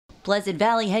Pleasant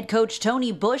Valley head coach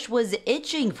Tony Bush was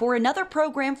itching for another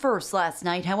program first last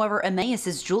night. However,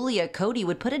 Emmaus' Julia Cody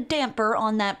would put a damper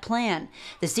on that plan.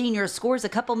 The senior scores a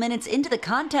couple minutes into the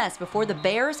contest before the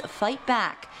Bears fight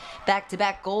back.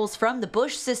 Back-to-back goals from the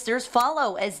Bush sisters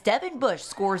follow as Devin Bush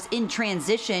scores in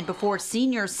transition before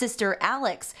senior sister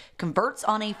Alex converts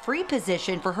on a free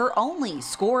position for her only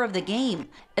score of the game.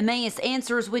 Emmaus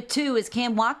answers with two as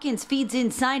Cam Watkins feeds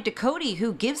inside to Cody,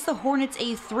 who gives the Hornets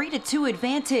a 3-2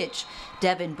 advantage.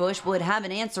 Devin Bush would have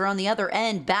an answer on the other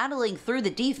end, battling through the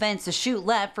defense to shoot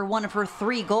left for one of her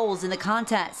 3 goals in the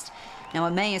contest. Now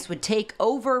Emmaus would take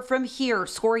over from here,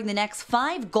 scoring the next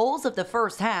 5 goals of the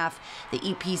first half. The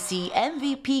EPC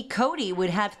MVP Cody would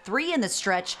have 3 in the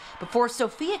stretch before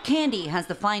Sophia Candy has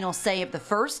the final say of the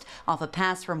first. Off a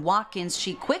pass from Watkins,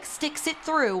 she quick sticks it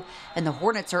through, and the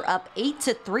Hornets are up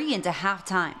 8-3 into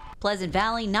halftime. Pleasant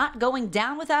Valley not going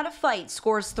down without a fight,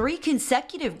 scores 3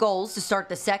 consecutive goals to start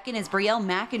the second as Brielle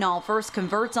Mackinac first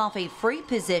converts off a free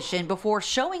position before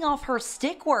showing off her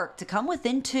stick work to come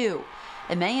within 2.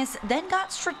 Emmaus then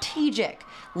got strategic,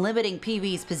 limiting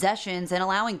PV's possessions and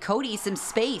allowing Cody some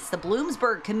space. The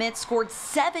Bloomsburg commit scored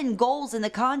 7 goals in the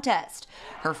contest,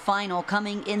 her final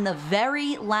coming in the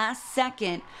very last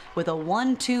second with a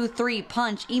 1-2-3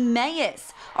 punch.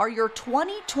 Emmaus are your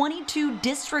 2022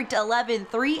 District 11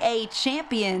 3A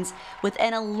champions with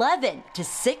an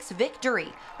 11-6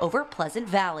 victory over Pleasant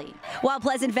Valley. While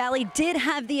Pleasant Valley did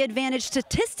have the advantage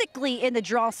statistically in the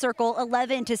draw circle,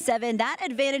 11-7, that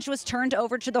advantage was turned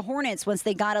over to the Hornets once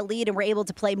they got a lead and were able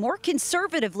to play more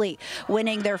conservatively,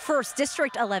 winning their first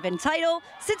District 11 title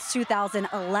since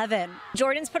 2011.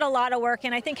 Jordan's put a lot of work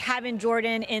in. I think having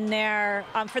Jordan in there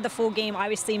for the full game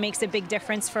obviously makes a big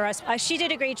difference for us. She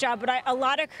did a great job, but a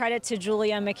lot of credit to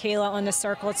Julia and Michaela on the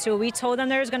circle too. We told them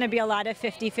there was going to be a lot of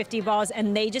 50-50 balls,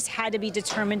 and they just had to be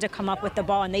determined to come up with the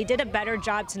ball, and they did a better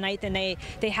job tonight than they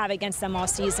have against them all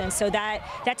season. So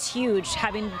that's huge,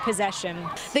 having possession.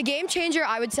 The game changer,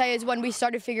 I would say, is when we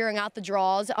started figuring out the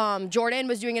draws. Jordan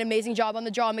was doing an amazing job on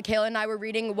the draw. Michaela and I were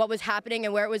reading what was happening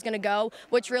and where it was going to go,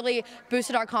 which really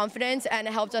boosted our confidence and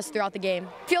it helped us throughout the game.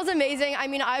 Feels amazing. I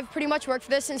mean, I've pretty much worked for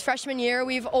this since freshman year.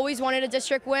 We've always wanted a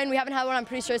district win. We haven't had one, I'm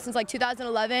pretty sure, since like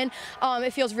 2011.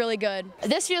 It feels really good.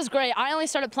 This feels great. I only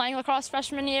started playing lacrosse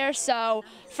freshman year, so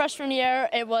freshman year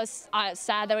it was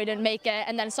sad that we didn't make it,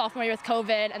 and then sophomore year with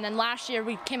COVID, and then last year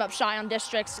we came up shy on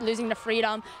districts, losing to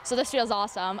Freedom, so this feels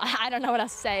awesome. I don't know what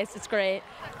else to say. It's great.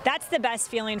 That's the best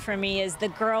feeling for me, is the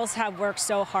girls have worked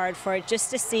so hard for it.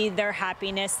 Just to see their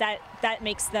happiness, that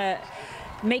makes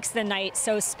the night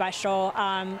so special.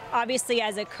 Obviously,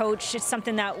 as a coach, it's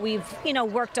something that we've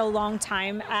worked a long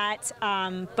time at,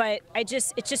 but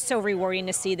it's just so rewarding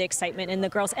to see the excitement in the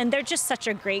girls, and they're just such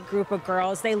a great group of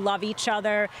girls. They love each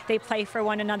other, they play for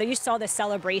one another. You saw the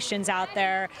celebrations out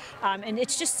there, and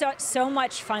it's just so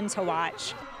much fun to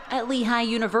watch. At Lehigh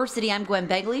University, I'm Gwen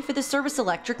Begley for the Service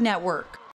Electric Network.